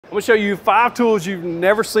I'm gonna show you 5 tools you've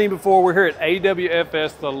never seen before. We're here at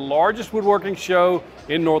AWFS, the largest woodworking show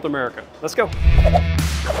in North America. Let's go. All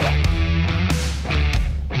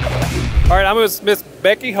right, I'm with Miss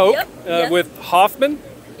Becky Hoke with Hoffman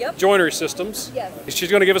Joinery Systems. Yes.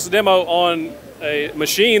 She's gonna give us a demo on a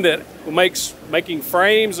machine that makes making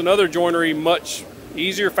frames and other joinery much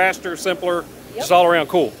easier, faster, simpler, just all around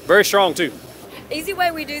cool. Very strong too. Easy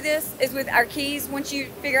way we do this is with our keys. Once you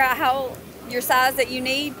figure out how your size that you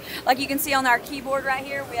need, like you can see on our keyboard right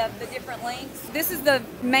here, we have the different lengths. This is the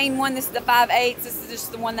main one. This is the 5/8. This is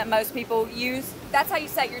just the one that most people use. That's how you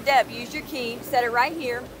set your depth. You use your key, set it right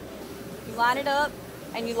here, you line it up,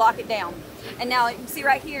 and you lock it down. And now you can see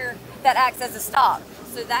right here, that acts as a stop.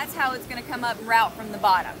 So that's how it's gonna come up and route from the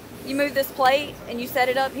bottom. You move this plate and you set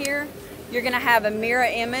it up here, you're gonna have a mirror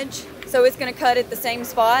image. So it's gonna cut at the same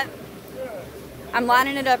spot. I'm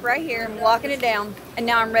lining it up right here, I'm locking it down, and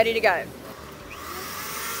now I'm ready to go.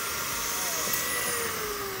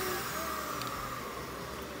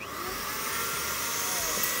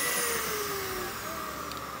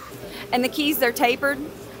 And the keys, they're tapered,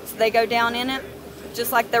 so they go down in it,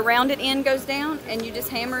 just like the rounded end goes down, and you just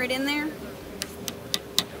hammer it in there.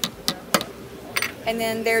 And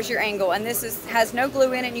then there's your angle, and this has no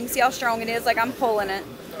glue in it. You can see how strong it is, like I'm pulling it,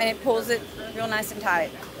 and it pulls it real nice and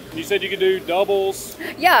tight. You said you could do doubles?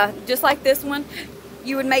 Yeah, just like this one.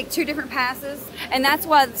 You would make 2 different passes, and that's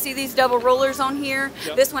why, see these double rulers on here?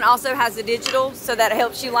 Yep. This one also has a digital, so that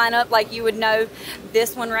helps you line up, like you would know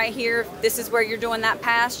this one right here, this is where you're doing that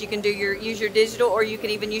pass. You can use your digital, or you can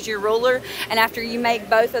even use your ruler, and after you make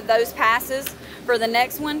both of those passes for the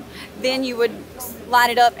next one, then you would line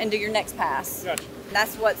it up and do your next pass. Gotcha.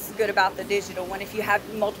 That's what's good about the digital one, if you have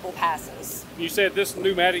multiple passes. You said this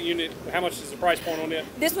pneumatic unit, how much is the price point on it?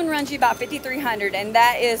 This one runs you about $5,300, and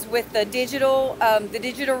that is with the digital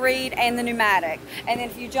read and the pneumatic. And then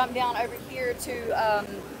if you jump down over here to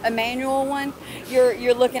a manual one,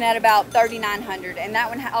 you're looking at about $3,900, and that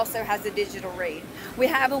one also has a digital read. We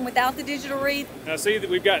have them without the digital read. Now see that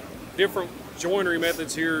we've got different joinery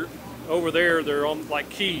methods here. Over there, they're on like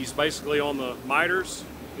keys, basically on the miters.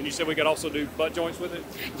 And you said we could also do butt joints with it?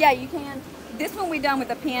 Yeah, you can. This one we done with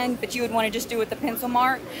a pen, but you would want to just do with the pencil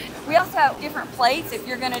mark. We also have different plates. If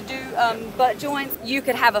you're going to do butt joints, you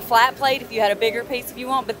could have a flat plate if you had a bigger piece if you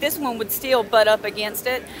want, but this one would still butt up against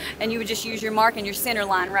it, and you would just use your mark and your center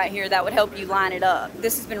line right here. That would help you line it up.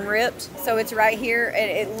 This has been ripped, so it's right here,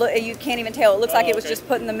 and you can't even tell. It looks like it was just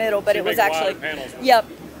put in the middle, but so it was actually. Yep,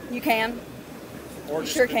 you can. Or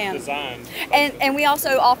just sure can. Design. And we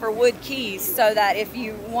also offer wood keys, so that if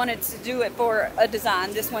you wanted to do it for a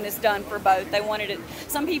design, this one is done for both. They wanted it.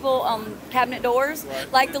 Some people, cabinet doors,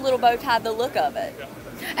 like the little bow tie, the look of it. Yeah.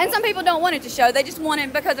 And some people don't want it to show. They just want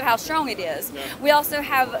it because of how strong it is. Yeah. We also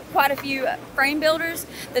have quite a few frame builders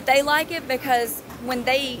that they like it because when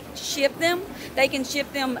they ship them, they can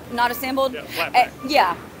ship them not assembled.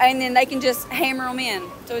 Yeah, and then they can just hammer them in.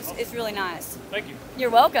 So it's really nice. Thank you. You're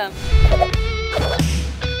welcome.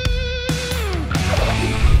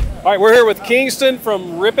 All right, we're here with Kingston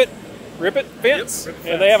from Rip It Fence,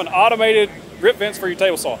 and they have an automated rip fence for your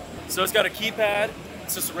table saw. So it's got a keypad.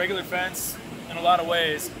 It's just a regular fence in a lot of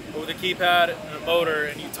ways, but with a keypad and a motor,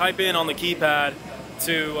 and you type in on the keypad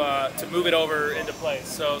to move it over into place.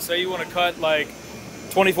 So say you want to cut like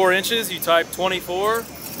 24 inches, you type 24,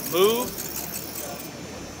 move,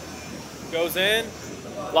 goes in,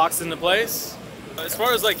 locks into place. As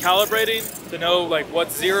far as like calibrating to know like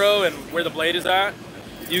what's 0 and where the blade is at,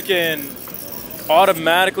 you can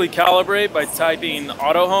automatically calibrate by typing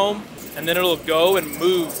auto home, and then it'll go and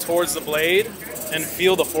move towards the blade and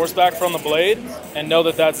feel the force back from the blade and know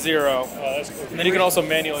that that's 0. That's cool. And then you can also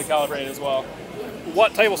manually calibrate as well.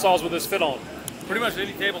 What table saws would this fit on? Pretty much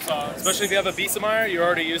any table saw, especially if you have a Biesemeyer, you're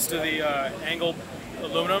already used to the angled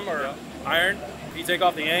aluminum or iron. If you take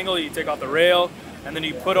off the angle, you take off the rail, and then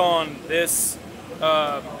you put on this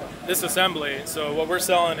assembly. So what we're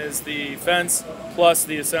selling is the fence plus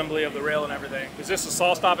the assembly of the rail and everything. Is this the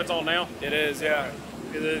saw stop it's on now? It is, yeah.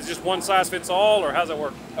 Is it just one size fits all, or how's that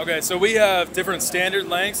work? Okay, so we have different standard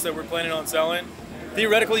lengths that we're planning on selling.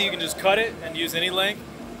 Theoretically, you can just cut it and use any length.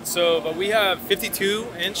 So, but we have 52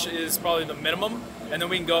 inch is probably the minimum, and then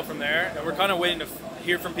we can go from there. And we're kind of waiting to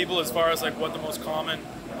hear from people as far as like what the most common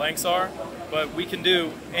lengths are. But we can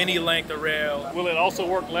do any length of rail. Will it also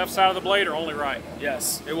work left side of the blade or only right?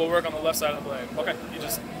 Yes, it will work on the left side of the blade. Okay. You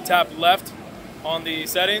just tap left on the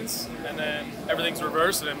settings, and then everything's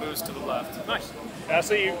reversed and it moves to the left. Nice. I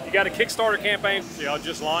see you got a Kickstarter campaign. Y'all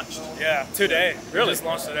just launched. Yeah, today. Really? We just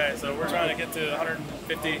launched today, so we're trying to get to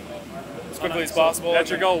 150 as quickly as possible. That's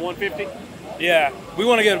your goal, 150? Yeah, we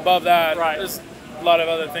want to get above that. Right. There's a lot of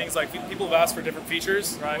other things. Like people have asked for different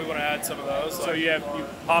features. Right. We want to add some of those. So you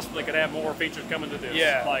possibly could have more features coming to this.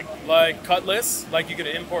 Yeah, like cut lists. Like you could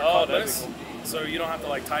import cut lists, cool. so you don't have to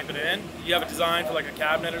like type it in. You have a design for like a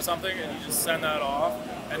cabinet or something, and you just send that off,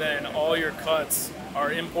 and then all your cuts are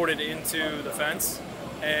imported into the fence,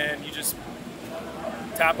 and you just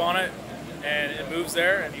tap on it, and it moves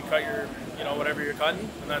there, and you cut your, you know, whatever you're cutting,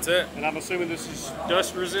 and that's it. And I'm assuming this is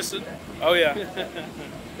dust resistant. Oh yeah,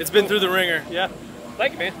 it's been through the ringer. Yeah.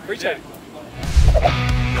 Thank you, man. Appreciate it.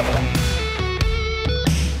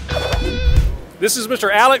 This is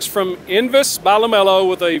Mr. Alex from Invis by Lamello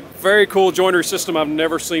with a very cool joinery system I've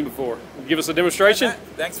never seen before. Give us a demonstration.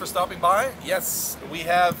 Thanks for stopping by. Yes, we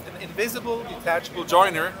have an invisible detachable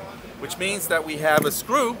joiner, which means that we have a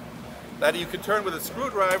screw that you can turn with a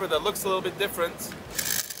screwdriver that looks a little bit different.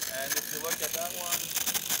 And if you look at that one,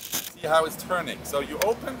 see how it's turning. So you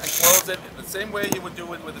open and close it the same way you would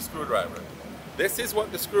do it with a screwdriver. This is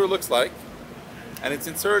what the screw looks like, and it's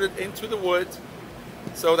inserted into the wood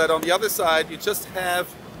so that on the other side you just have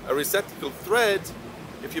a receptacle thread.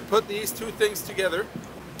 If you put these two things together,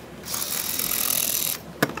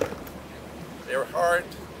 they're hard,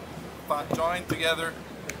 joined together,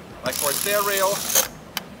 like for a stair rail.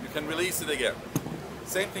 You can release it again.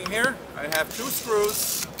 Same thing here. I have two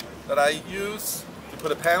screws that I use to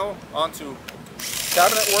put a panel onto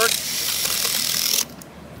cabinet work.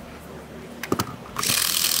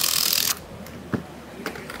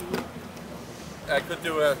 I could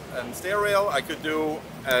do a stair rail, I could do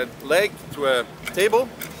a leg to a table.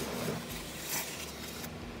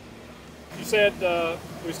 You said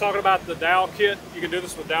we was talking about the dowel kit. You can do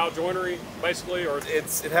this with dowel joinery, basically, or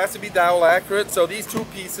It has to be dowel accurate, so these two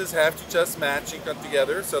pieces have to just match and cut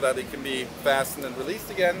together so that it can be fastened and released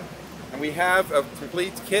again. And we have a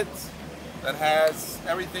complete kit that has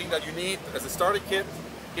everything that you need as a starter kit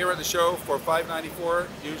here at the show for $5.94.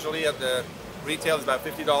 Usually at the retail is about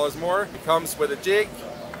 $50 more. It comes with a jig,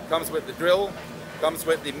 comes with the drill, comes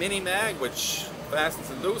with the mini mag, which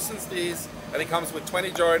fastens and loosens these, and it comes with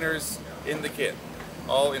 20 joiners in the kit,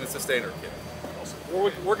 all in a sustainer kit.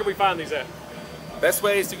 where can we find these at? Best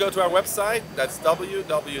way is to go to our website. That's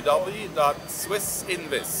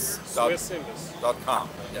www.swissinvis.com.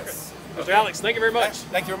 Yes. Okay. Mr. Alex, thank you very much.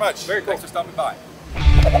 Thank you very much. Very cool. Thanks for stopping by.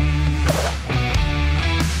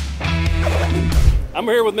 I'm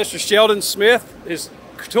here with Mr. Sheldon Smith. His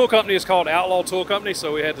tool company is called Outlaw Tool Company,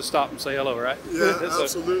 so we had to stop and say hello, right? Yeah,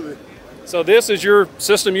 absolutely. So this is your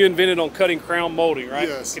system you invented on cutting crown molding, right?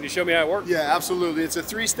 Yes. Can you show me how it works? Yeah, absolutely. It's a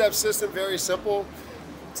three-step system, very simple.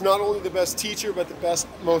 It's not only the best teacher, but the best,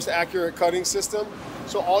 most accurate cutting system.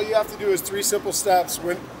 So all you have to do is three simple steps.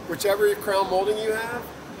 Whichever crown molding you have,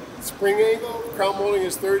 spring angle, crown molding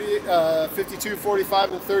is 52,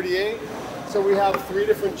 45, and 38. So we have three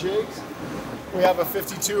different jigs. We have a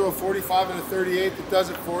 52, a 45, and a 38 that does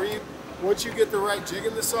it for you. Once you get the right jig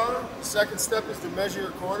in the saw, the second step is to measure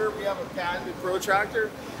your corner. We have a patented protractor.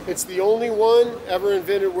 It's the only one ever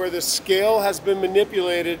invented where the scale has been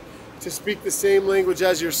manipulated to speak the same language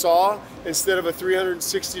as your saw instead of a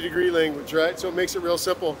 360-degree language, right? So it makes it real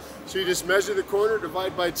simple. So you just measure the corner,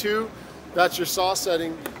 divide by 2, that's your saw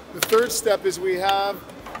setting. The third step is we have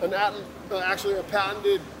actually a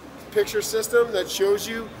patented picture system that shows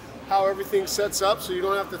you how everything sets up so you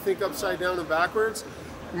don't have to think upside down and backwards.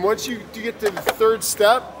 And once you get to the third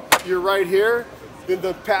step, you're right here, then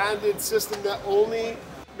the patented system that only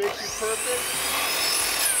makes you perfect,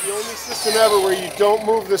 the only system ever where you don't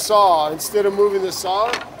move the saw. Instead of moving the saw,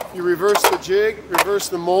 you reverse the jig, reverse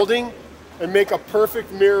the molding, and make a perfect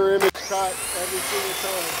mirror image cut every single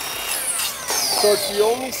time. So it's the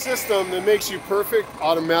only system that makes you perfect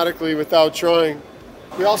automatically without trying.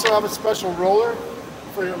 We also have a special roller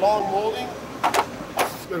for your long molding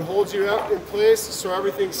that holds you up in place so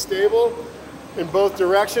everything's stable in both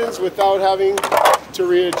directions without having to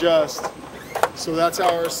readjust. So that's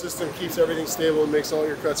how our system keeps everything stable and makes all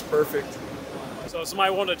your cuts perfect. So if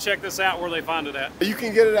somebody wanted to check this out, where they find it at? You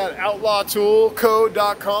can get it at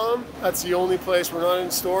outlawtoolco.com. That's the only place. We're not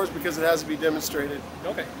in stores because it has to be demonstrated.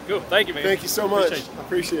 Okay, cool. Thank you, man. Thank you so much.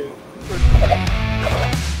 Appreciate it.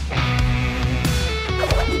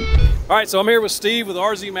 All right, so I'm here with Steve with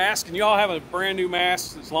RZ Mask, and y'all have a brand new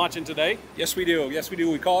mask that's launching today. Yes, we do. Yes, we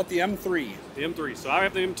do. We call it the M3. The M3. So I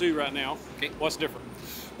have the M2 right now. Okay. What's different?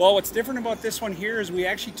 Well, what's different about this one here is we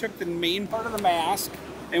actually took the main part of the mask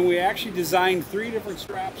and we actually designed 3 different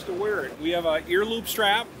straps to wear it. We have a ear loop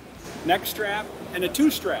strap, neck strap, and a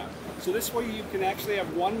 2 strap. So this way you can actually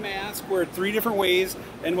have one mask wear it 3 different ways.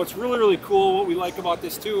 And what's really, really cool, what we like about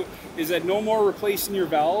this too, is that no more replacing your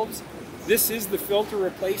valves. This is the filter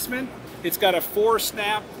replacement. It's got a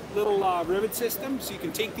 4-snap little rivet system, so you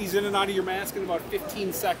can take these in and out of your mask in about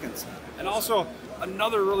 15 seconds. And also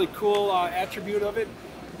another really cool attribute of it,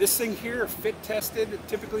 this thing here, fit tested.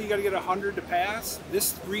 Typically you got to get 100 to pass.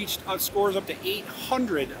 This reached scores up to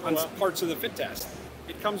 800 on parts of the fit test.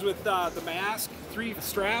 It comes with the mask, 3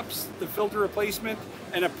 straps, the filter replacement,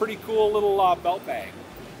 and a pretty cool little belt bag.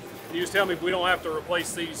 Can you just tell me if we don't have to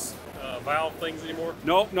replace these valve things anymore?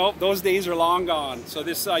 Nope, those days are long gone. So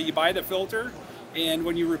this, you buy the filter, and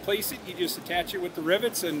when you replace it, you just attach it with the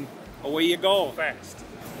rivets, and away you go. Fast.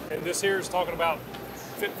 And this here is talking about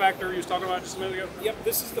fit factor you was talking about just a minute ago? Yep,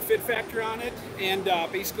 this is the fit factor on it, and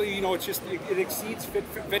basically, you know, it's just, it exceeds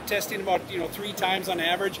fit testing about, you know, 3 times on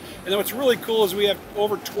average. And then what's really cool is we have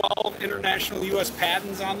over 12 international U.S.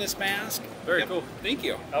 patents on this mask. Very cool. Thank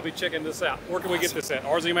you. I'll be checking this out. Where can we get this at?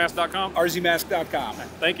 rzmask.com? rzmask.com.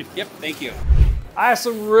 Thank you. Yep, thank you. I have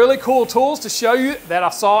some really cool tools to show you that I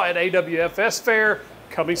saw at AWFS Fair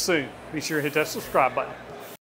coming soon. Be sure to hit that subscribe button.